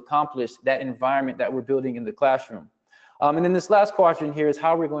trying to accomplish that environment that we're building in the classroom. And then this last quadrant here is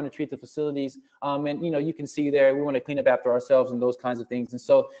how we're going to treat the facilities. And you can see there, we want to clean up after ourselves and those kinds of things. And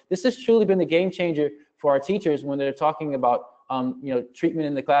so this has truly been the game changer for our teachers when they're talking about treatment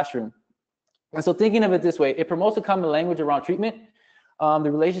in the classroom. And so thinking of it this way, it promotes a common language around treatment.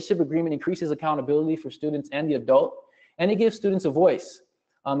 The relationship agreement increases accountability for students and the adult, and it gives students a voice.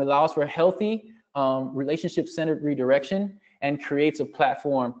 It allows for healthy relationship-centered redirection and creates a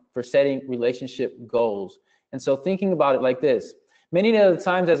platform for setting relationship goals. And so thinking about it like this, many of the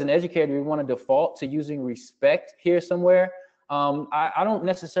times as an educator, we want to default to using respect here somewhere. I don't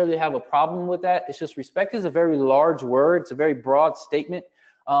necessarily have a problem with that. It's just respect is a very large word. It's a very broad statement.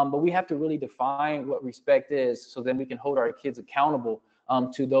 But we have to really define what respect is, so then we can hold our kids accountable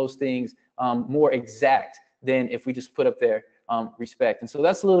to those things more exact than if we just put up there respect. And so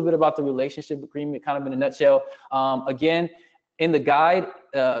that's a little bit about the relationship agreement, kind of in a nutshell. Again, in the guide,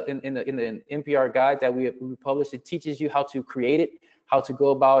 in the NPR guide that we published, it teaches you how to create it, how to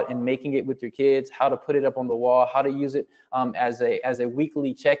go about and making it with your kids, how to put it up on the wall, how to use it as a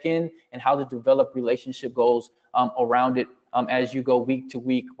weekly check-in, and how to develop relationship goals around it as you go week to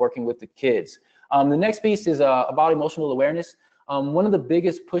week working with the kids. The next piece is about emotional awareness. One of the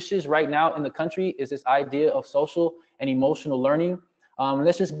biggest pushes right now in the country is this idea of social and emotional learning.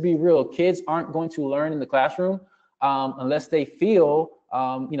 Let's just be real, kids aren't going to learn in the classroom unless they feel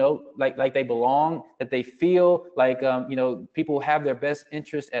like they belong, that they feel like people have their best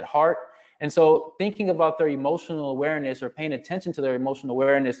interest at heart. And so thinking about their emotional awareness, or paying attention to their emotional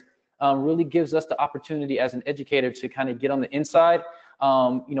awareness, really gives us the opportunity as an educator to kind of get on the inside,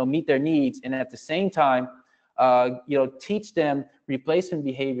 meet their needs, and at the same time, teach them replacement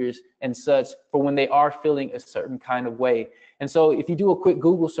behaviors and such for when they are feeling a certain kind of way. And so if you do a quick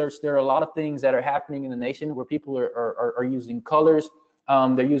Google search, there are a lot of things that are happening in the nation where people are using colors,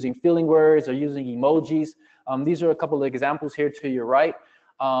 they're using feeling words, they're using emojis. These are a couple of examples here to your right.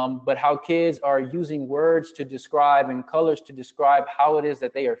 But how kids are using words to describe and colors to describe how it is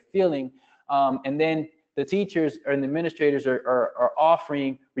that they are feeling. And then the teachers and the administrators are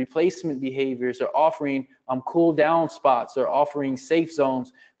offering replacement behaviors, or offering cool down spots, or offering safe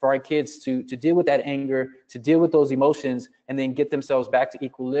zones for our kids to deal with that anger, to deal with those emotions, and then get themselves back to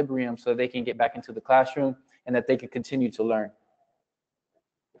equilibrium so they can get back into the classroom and that they can continue to learn.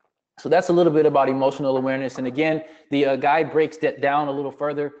 So that's a little bit about emotional awareness. And again, the guide breaks that down a little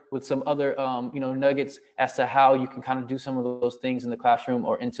further with some other, nuggets as to how you can kind of do some of those things in the classroom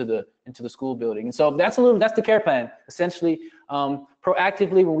or into the school building. And so that's the care plan. Essentially,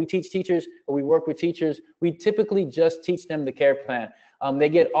 proactively, when we teach teachers or we work with teachers, we typically just teach them the care plan. They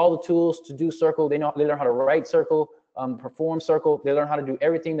get all the tools to do circle. They learn how to write circle, perform circle. They learn how to do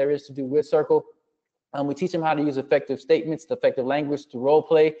everything there is to do with circle. We teach them how to use effective statements, effective language to role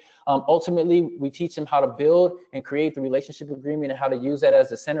play. Ultimately, we teach them how to build and create the relationship agreement and how to use that as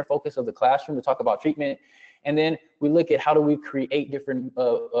the center focus of the classroom to talk about treatment. And then we look at how do we create different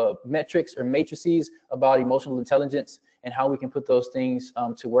metrics or matrices about emotional intelligence and how we can put those things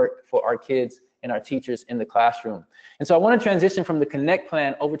to work for our kids and our teachers in the classroom. And so I want to transition from the connect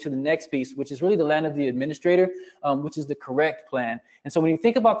plan over to the next piece, which is really the land of the administrator, which is the correct plan. And so when you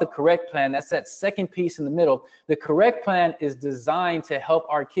think about the correct plan, that's that second piece in the middle. The correct plan is designed to help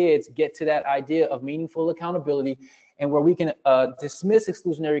our kids get to that idea of meaningful accountability and where we can dismiss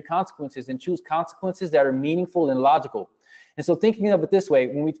exclusionary consequences and choose consequences that are meaningful and logical. And so thinking of it this way,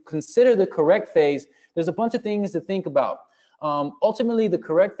 when we consider the correct phase, there's a bunch of things to think about. Ultimately, the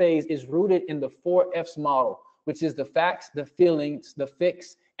correct phase is rooted in the 4Fs model, which is the facts, the feelings, the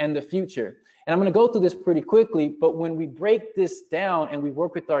fix, and the future. And I'm going to go through this pretty quickly, but when we break this down and we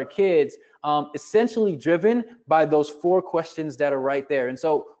work with our kids, essentially driven by those 4 questions that are right there. And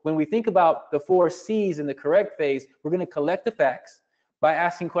so when we think about the 4 C's in the correct phase, we're going to collect the facts by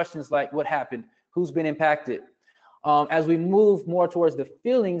asking questions like what happened, who's been impacted. As we move more towards the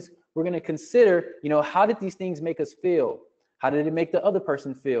feelings, we're going to consider, how did these things make us feel? How did it make the other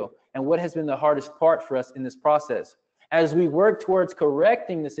person feel? And what has been the hardest part for us in this process? As we work towards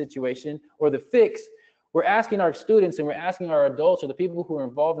correcting the situation or the fix, we're asking our students and we're asking our adults or the people who are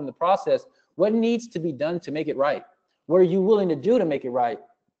involved in the process, what needs to be done to make it right? What are you willing to do to make it right?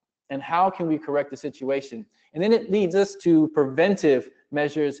 And how can we correct the situation? And then it leads us to preventive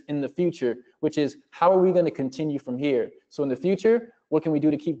measures in the future, which is how are we going to continue from here? So in the future, what can we do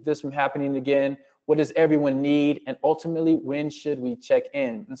to keep this from happening again? What does everyone need? And ultimately, when should we check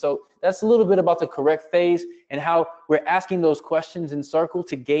in? And so that's a little bit about the correct phase and how we're asking those questions in circle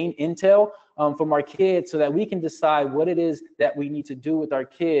to gain intel from our kids so that we can decide what it is that we need to do with our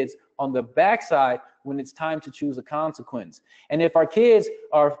kids on the backside when it's time to choose a consequence. And if our kids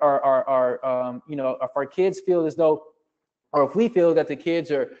if our kids feel as though, or if we feel that the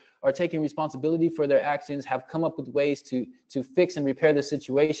kids are taking responsibility for their actions, have come up with ways to fix and repair the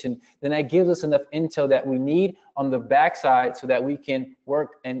situation, then that gives us enough intel that we need on the backside so that we can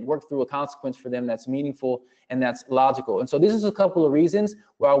work through a consequence for them that's meaningful and that's logical. And so this is a couple of reasons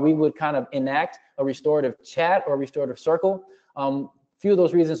why we would kind of enact a restorative chat or a restorative circle. Few of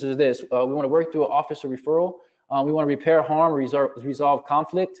those reasons are this. We want to work through an officer referral. We want to repair harm, resolve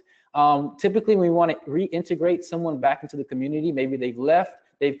conflict. Typically, we want to reintegrate someone back into the community. Maybe they've left,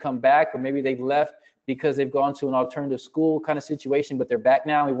 they've come back, or maybe they've left because they've gone to an alternative school kind of situation, but they're back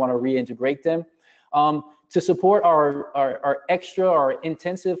now. We want to reintegrate them. To support our extra or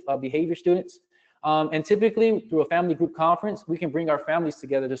intensive behavior students. And typically through a family group conference, we can bring our families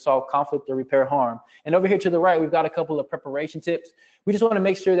together to solve conflict or repair harm. And over here to the right, we've got a couple of preparation tips. We just want to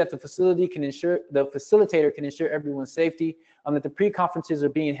make sure that the facilitator can ensure everyone's safety, that the pre-conferences are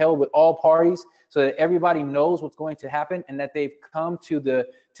being held with all parties so that everybody knows what's going to happen and that they've come to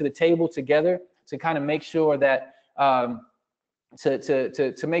the table together to kind of make sure that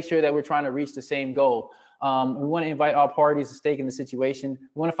to make sure that we're trying to reach the same goal. We want to invite all parties to stake in the situation.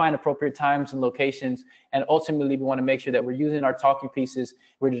 We want to find appropriate times and locations. And ultimately, we want to make sure that we're using our talking pieces,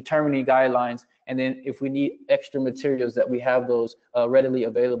 we're determining guidelines, and then if we need extra materials, that we have those readily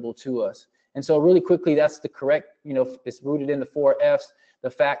available to us. And so really quickly, that's the correct, it's rooted in the 4 Fs, the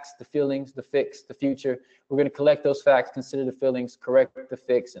facts, the feelings, the fix, the future. We're going to collect those facts, consider the feelings, correct the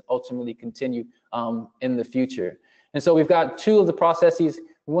fix, and ultimately continue in the future. And so we've got 2 of the processes.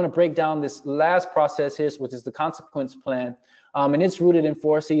 We want to break down this last process here, which is the consequence plan, and it's rooted in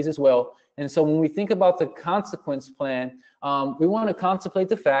 4 C's as well. And so when we think about the consequence plan, we want to contemplate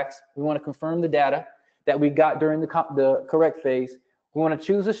the facts. We want to confirm the data that we got during the correct phase. We want to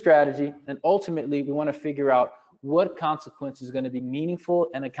choose a strategy, and ultimately we want to figure out what consequence is going to be meaningful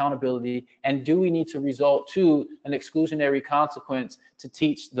and accountability, and do we need to resort to an exclusionary consequence to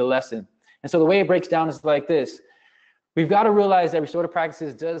teach the lesson. And so the way it breaks down is like this. We've got to realize that restorative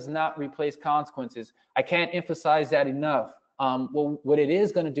practices does not replace consequences. I can't emphasize that enough. Well, what it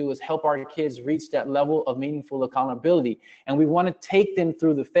is going to do is help our kids reach that level of meaningful accountability. And we want to take them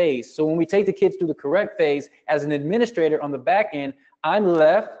through the phase. So when we take the kids through the correct phase, as an administrator on the back end, I'm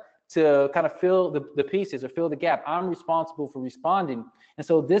left to kind of fill the pieces or fill the gap. I'm responsible for responding. And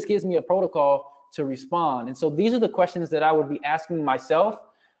so this gives me a protocol to respond. And so these are the questions that I would be asking myself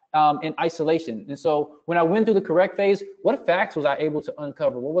in isolation. And so when I went through the correct phase, what facts was I able to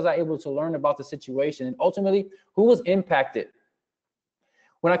uncover? What was I able to learn about the situation? And ultimately, who was impacted?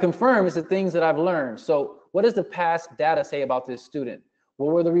 When I confirm, it's the things that I've learned. So what does the past data say about this student?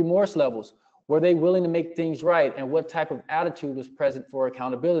 What were the remorse levels? Were they willing to make things right? And what type of attitude was present for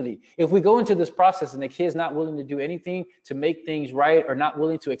accountability? If we go into this process and the kid's not willing to do anything to make things right or not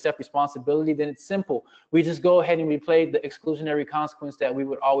willing to accept responsibility, then it's simple. We just go ahead and replay the exclusionary consequence that we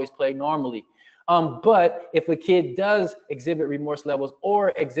would always play normally. But if a kid does exhibit remorse levels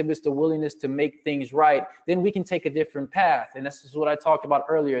or exhibits the willingness to make things right, then we can take a different path. And this is what I talked about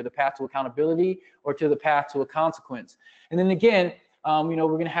earlier, the path to accountability or to the path to a consequence. And then again, we're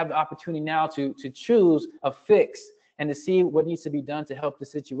going to have the opportunity now to choose a fix and to see what needs to be done to help the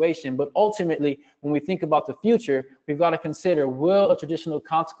situation. But ultimately, when we think about the future, we've got to consider, will a traditional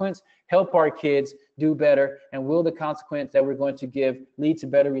consequence help our kids do better? And will the consequence that we're going to give lead to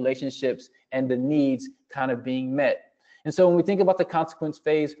better relationships and the needs kind of being met? And so when we think about the consequence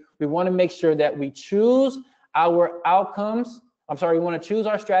phase, we want to make sure that we choose our outcomes. We want to choose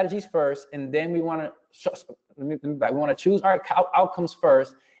our strategies first, and then we want to choose our outcomes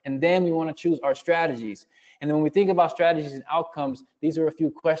first, and then we want to choose our strategies. And then when we think about strategies and outcomes, these are a few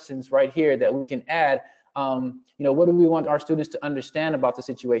questions right here that we can add. What do we want our students to understand about the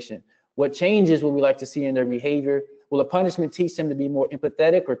situation? What changes would we like to see in their behavior? Will a punishment teach them to be more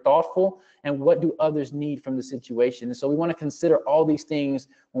empathetic or thoughtful? And what do others need from the situation? And so we want to consider all these things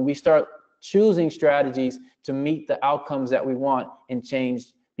when we start choosing strategies to meet the outcomes that we want and change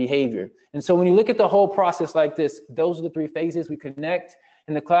behavior. And so when you look at the whole process like this, those are the three phases. We connect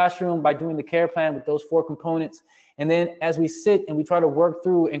in the classroom by doing the care plan with those 4 components. And then as we sit and we try to work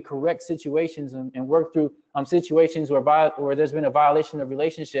through and correct situations and work through situations where there's been a violation of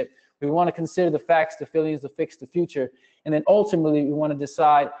relationship, we want to consider the facts, the feelings, the fix, the future. And then ultimately we want to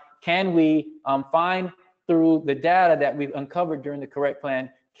decide, can we find through the data that we've uncovered during the correct plan,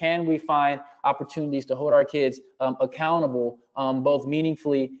 can we find opportunities to hold our kids accountable, both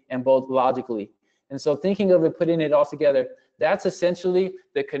meaningfully and both logically? And so thinking of it, putting it all together, that's essentially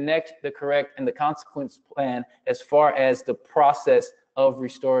the connect, the correct, and the consequence plan as far as the process of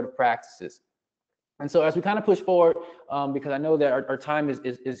restorative practices. And so as we kind of push forward, because I know that our time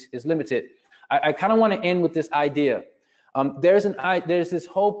is limited, I kind of want to end with this idea. This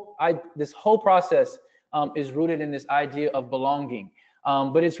whole process is rooted in this idea of belonging,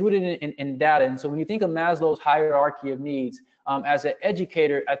 but it's rooted in data. And so when you think of Maslow's hierarchy of needs, as an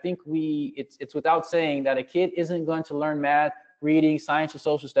educator, I think it's without saying that a kid isn't going to learn math, reading, science, or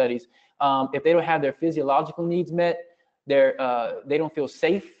social studies if they don't have their physiological needs met. They don't feel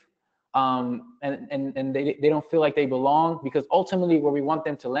safe, and they don't feel like they belong, because ultimately where we want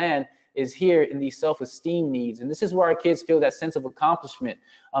them to land is here in these self-esteem needs. And this is where our kids feel that sense of accomplishment.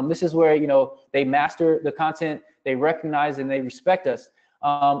 This is where they master the content, they recognize and they respect us.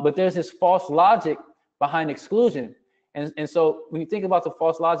 But there's this false logic behind exclusion. And so when you think about the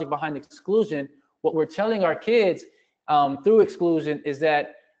false logic behind exclusion, what we're telling our kids through exclusion is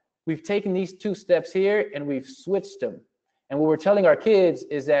that we've taken these 2 steps here and we've switched them. And what we're telling our kids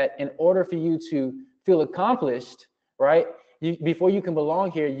is that in order for you to feel accomplished, right, before you can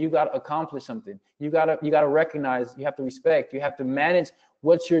belong here, you got to accomplish something. You got to recognize, you have to respect, you have to manage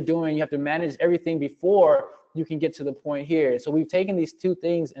what you're doing, you have to manage everything before you can get to the point here. So we've taken these 2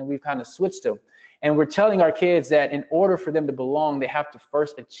 things and we've kind of switched them. And we're telling our kids that in order for them to belong, they have to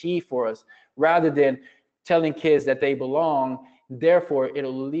first achieve for us, rather than telling kids that they belong, therefore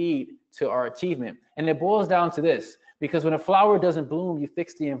it'll lead to our achievement. And it boils down to this, because when a flower doesn't bloom, you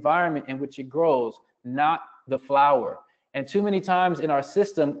fix the environment in which it grows, not the flower. And too many times in our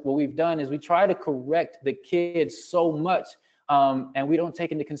system, what we've done is we try to correct the kids so much, and we don't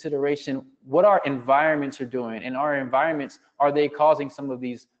take into consideration what our environments are doing. And our environments, are they causing some of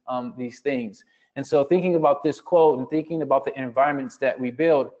these things? And so thinking about this quote and thinking about the environments that we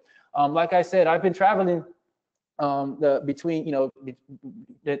build, like I said, I've been traveling between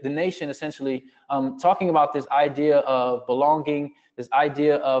the nation, essentially, talking about this idea of belonging, this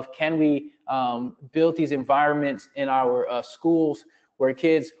idea of, can we build these environments in our schools where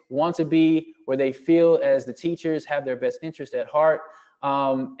kids want to be, where they feel as the teachers have their best interest at heart.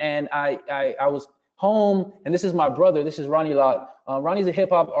 And I was home, and this is my brother, this is Ronnie Lott. Ronnie's a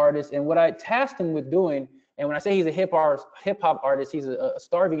hip hop artist, and what I tasked him with doing, and when I say he's a hip hop artist, he's a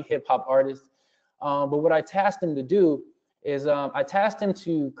starving hip hop artist. But what I tasked him to do is I tasked him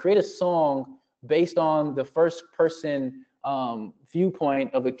to create a song based on the first person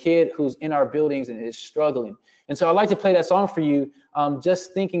viewpoint of a kid who's in our buildings and is struggling. And so I'd like to play that song for you,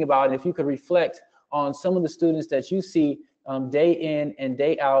 just thinking about it. If you could reflect on some of the students that you see day in and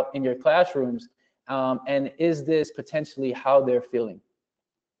day out in your classrooms, and is this potentially how they're feeling?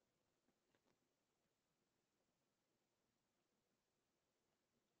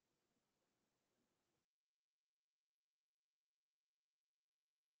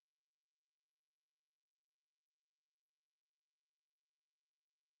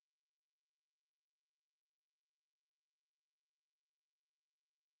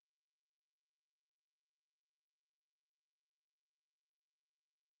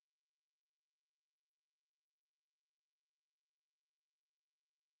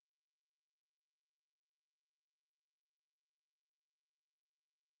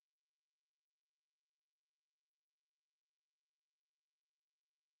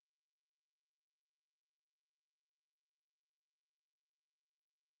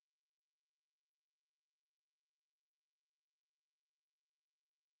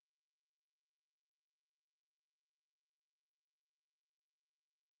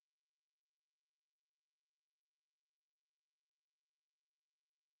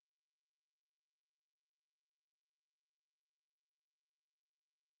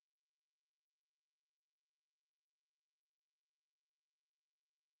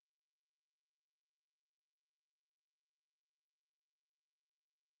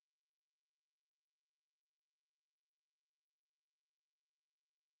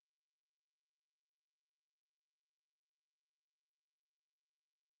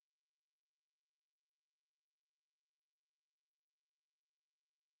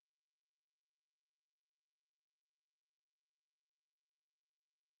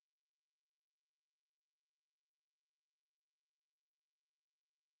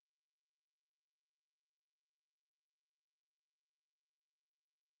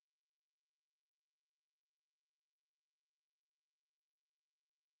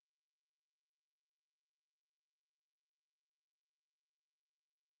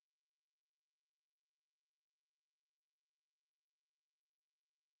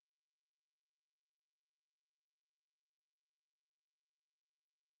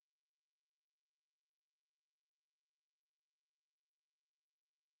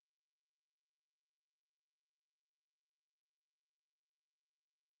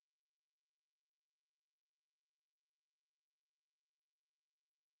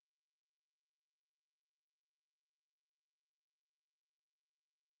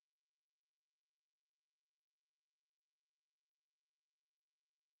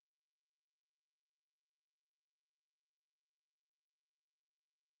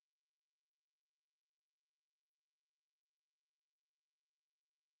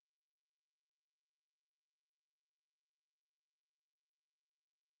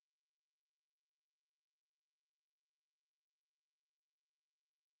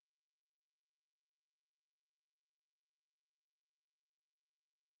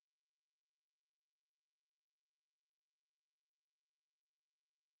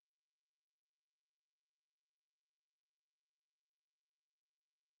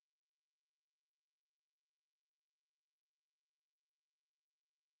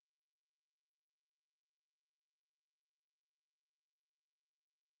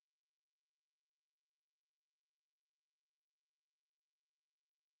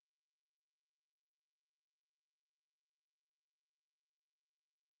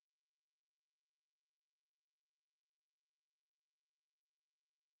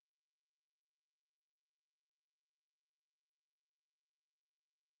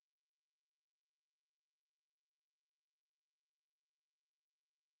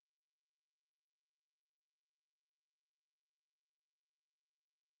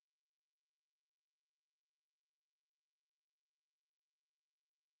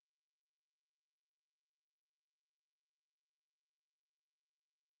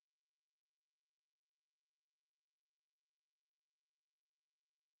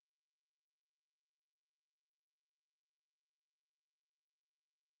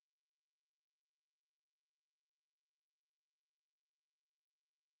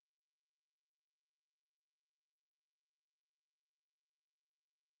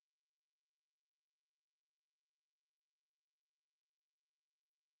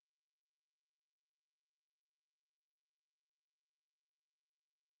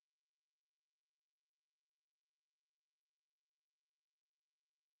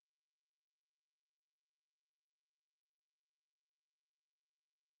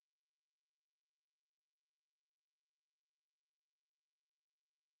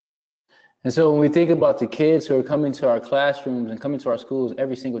 And so when we think about the kids who are coming to our classrooms and coming to our schools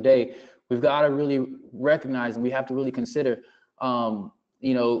every single day, we've got to really recognize and we have to really consider,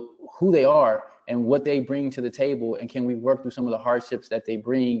 you know, who they are and what they bring to the table, and can we work through some of the hardships that they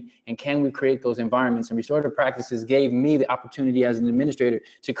bring, and can we create those environments? And restorative practices gave me the opportunity as an administrator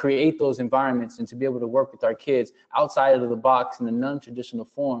to create those environments and to be able to work with our kids outside of the box in a non-traditional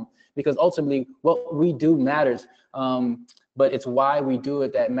form, because ultimately what we do matters. But it's why we do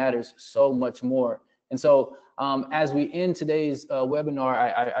it that matters so much more. And so as we end today's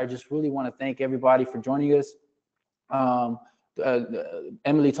webinar, I just really want to thank everybody for joining us.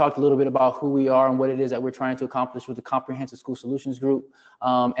 Emily talked a little bit about who we are and what it is that we're trying to accomplish with the Comprehensive School Solutions Group,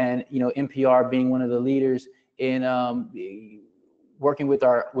 and you know, NPR being one of the leaders in working with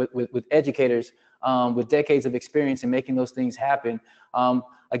with educators with decades of experience in making those things happen.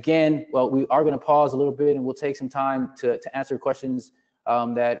 Again, well, we are going to pause a little bit and we'll take some time to answer questions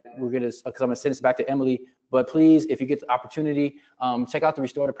that we're going to, because I'm going to send this back to Emily. But please, if you get the opportunity, check out the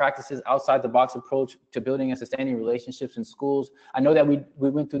restorative practices outside the box approach to building and sustaining relationships in schools. I know that we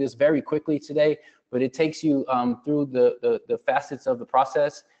went through this very quickly today, but it takes you through the facets of the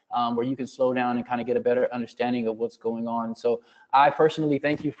process where you can slow down and kind of get a better understanding of what's going on. So I personally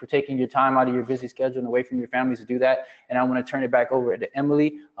thank you for taking your time out of your busy schedule and away from your families to do that. And I want to turn it back over to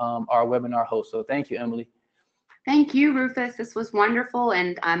Emily, our webinar host. So thank you, Emily. Thank you, Rufus. This was wonderful.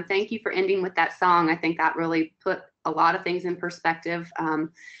 And thank you for ending with that song. I think that really put a lot of things in perspective.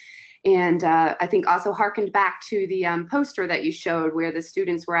 And I think also harkened back to the poster that you showed where the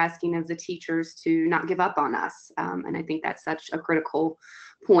students were asking of the teachers to not give up on us. And I think that's such a critical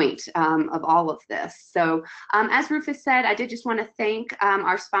point of all of this. So as Rufus said, I did just want to thank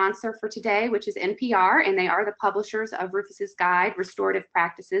our sponsor for today, which is NPR, and they are the publishers of Rufus's guide, Restorative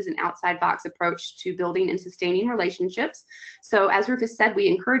Practices, an Outside Box Approach to Building and Sustaining Relationships. So as Rufus said, we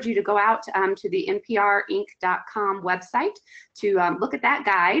encourage you to go out to the nprinc.com website to look at that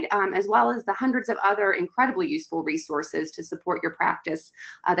guide, as well as the hundreds of other incredibly useful resources to support your practice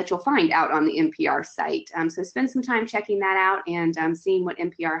that you'll find out on the NPR site. So spend some time checking that out and seeing what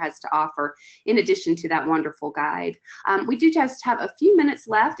NPR has to offer in addition to that wonderful guide. We do just have a few minutes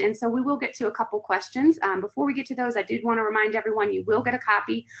left, and so we will get to a couple questions. Before we get to those, I did want to remind everyone you will get a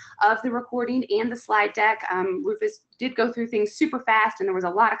copy of the recording and the slide deck. Rufus did go through things super fast, and there was a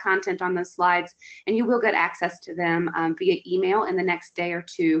lot of content on those slides, and you will get access to them via email in the next day or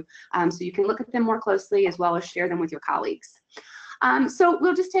two, so you can look at them more closely as well as share them with your colleagues. So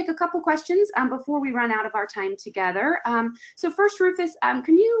we'll just take a couple questions before we run out of our time together. So first, Rufus,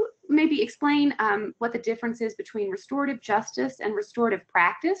 can you maybe explain what the difference is between restorative justice and restorative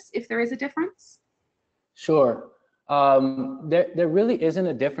practice, if there is a difference? Sure. There really isn't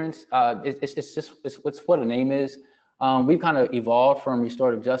a difference. It's what a name is. We've kind of evolved from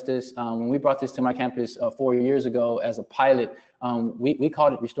restorative justice. When we brought this to my campus 4 years ago as a pilot, we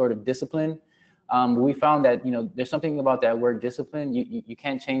called it restorative discipline. We found that, you know, there's something about that word discipline. You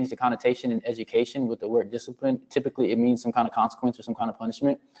can't change the connotation in education with the word discipline. Typically, it means some kind of consequence or some kind of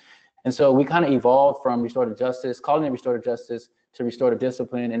punishment. And so we kind of evolved from restorative justice, calling it restorative justice, to restorative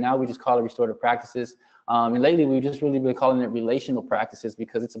discipline, and now we just call it restorative practices. And lately, we've just really been calling it relational practices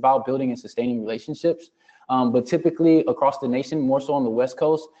because it's about building and sustaining relationships. But typically across the nation, more so on the West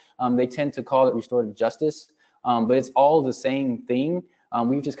Coast, they tend to call it restorative justice. But it's all the same thing.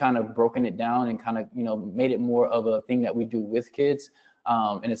 We've just kind of broken it down and kind of, you know, made it more of a thing that we do with kids.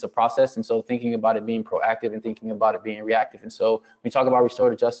 And it's a process. And so thinking about it being proactive and thinking about it being reactive. And so when we talk about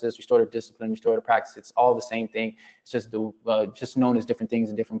restorative justice, restorative discipline, restorative practice, it's all the same thing. It's just just known as different things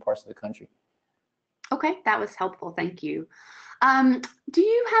in different parts of the country. Okay, that was helpful. Thank you. Do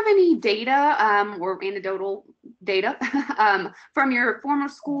you have any data or anecdotal data from your former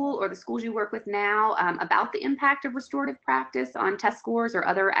school or the schools you work with now about the impact of restorative practice on test scores or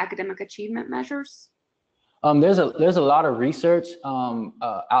other academic achievement measures? There's a lot of research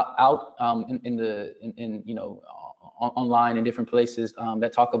out in you know, online in different places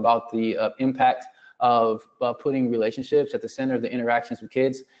that talk about the impact of putting relationships at the center of the interactions with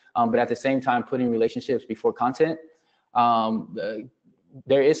kids, but at the same time putting relationships before content.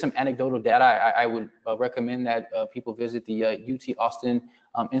 There is some anecdotal data. I would recommend that people visit the UT Austin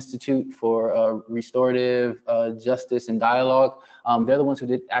Institute for Restorative Justice and Dialogue. They're the ones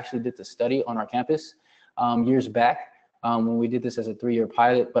who actually did the study on our campus years back when we did this as a 3-year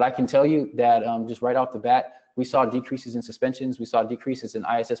pilot. But I can tell you that just right off the bat, we saw decreases in suspensions, we saw decreases in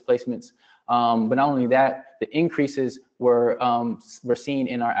ISS placements, but not only that, the increases were seen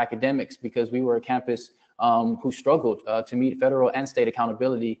in our academics because we were a campus who struggled to meet federal and state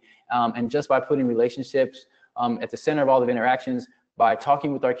accountability. And just by putting relationships at the center of all of interactions, by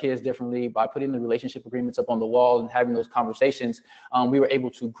talking with our kids differently, by putting the relationship agreements up on the wall and having those conversations, we were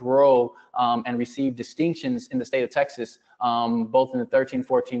able to grow and receive distinctions in the state of Texas, both in the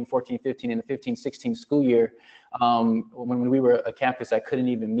 13-14, 14-15, and the 15-16 school year, when we were a campus that couldn't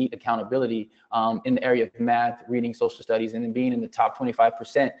even meet accountability in the area of math, reading, social studies, and then being in the top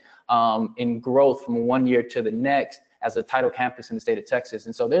 25% in growth from one year to the next as a title campus in the state of Texas.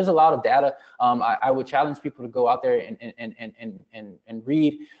 And so there's a lot of data. I would challenge people to go out there and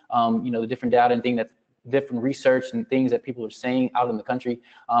read, the different data and things that different research and things that people are saying out in the country.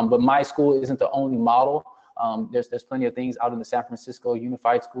 But my school isn't the only model. There's plenty of things out in the San Francisco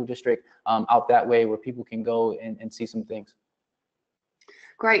Unified School District out that way where people can go and see some things.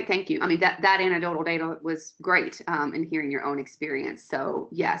 Great, thank you. I mean, that anecdotal data was great in hearing your own experience. So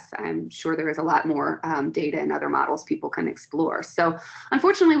yes, I'm sure there is a lot more data and other models people can explore. So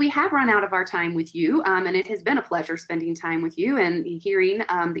unfortunately, we have run out of our time with you, and it has been a pleasure spending time with you and hearing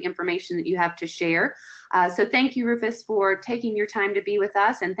the information that you have to share. So thank you, Rufus, for taking your time to be with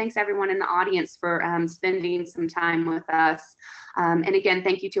us, and thanks everyone in the audience for spending some time with us. And again,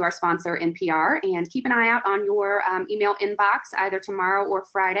 thank you to our sponsor, NPR, and keep an eye out on your email inbox either tomorrow or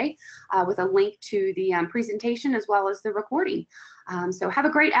Friday with a link to the presentation as well as the recording. So have a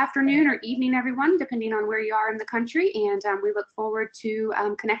great afternoon or evening, everyone, depending on where you are in the country, and we look forward to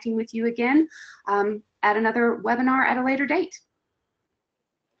connecting with you again at another webinar at a later date.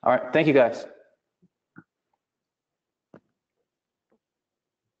 All right, thank you guys.